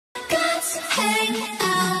Let's hang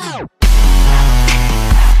out.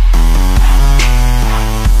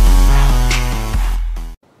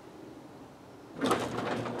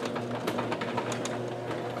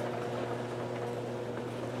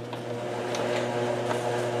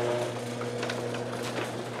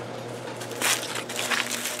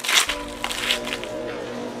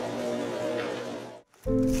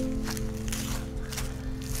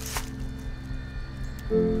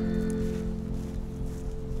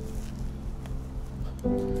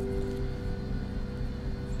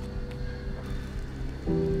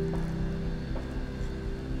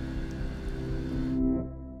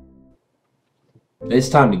 It's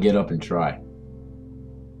time to get up and try.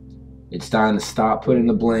 It's time to stop putting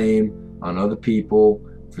the blame on other people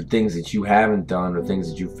for things that you haven't done or things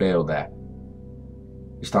that you failed at.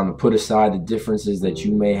 It's time to put aside the differences that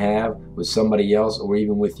you may have with somebody else or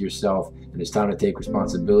even with yourself, and it's time to take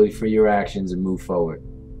responsibility for your actions and move forward.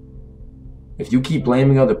 If you keep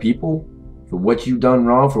blaming other people for what you've done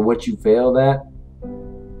wrong, for what you failed at,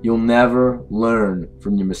 you'll never learn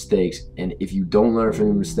from your mistakes. And if you don't learn from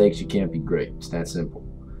your mistakes, you can't be great. It's that simple.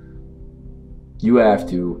 You have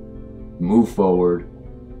to move forward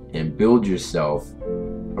and build yourself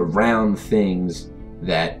around things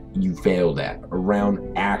that you failed at,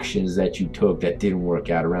 around actions that you took that didn't work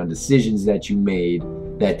out, around decisions that you made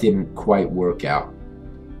that didn't quite work out.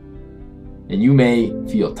 And you may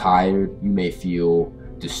feel tired, you may feel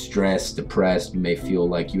distressed, depressed, you may feel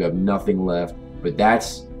like you have nothing left, but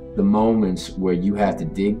that's the moments where you have to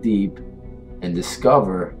dig deep and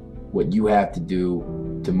discover what you have to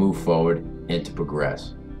do to move forward and to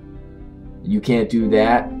progress. You can't do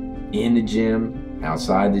that in the gym,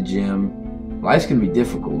 outside the gym. Life's gonna be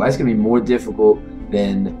difficult. Life's gonna be more difficult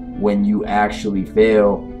than when you actually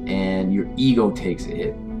fail and your ego takes a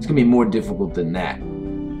hit. It's gonna be more difficult than that.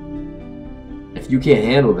 If you can't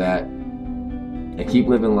handle that and keep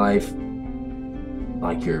living life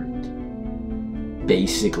like you're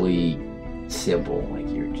basically simple, like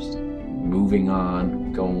you're just moving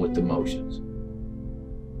on, going with the motions.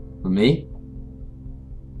 For me,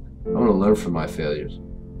 I'm gonna learn from my failures.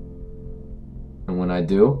 And when I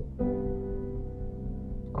do,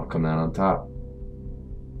 I'll come out on top.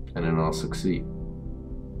 And then I'll succeed.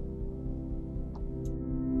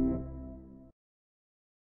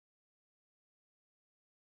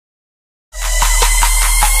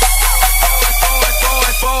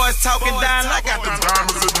 Talking down, I got the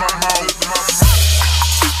diamonds in my mouth.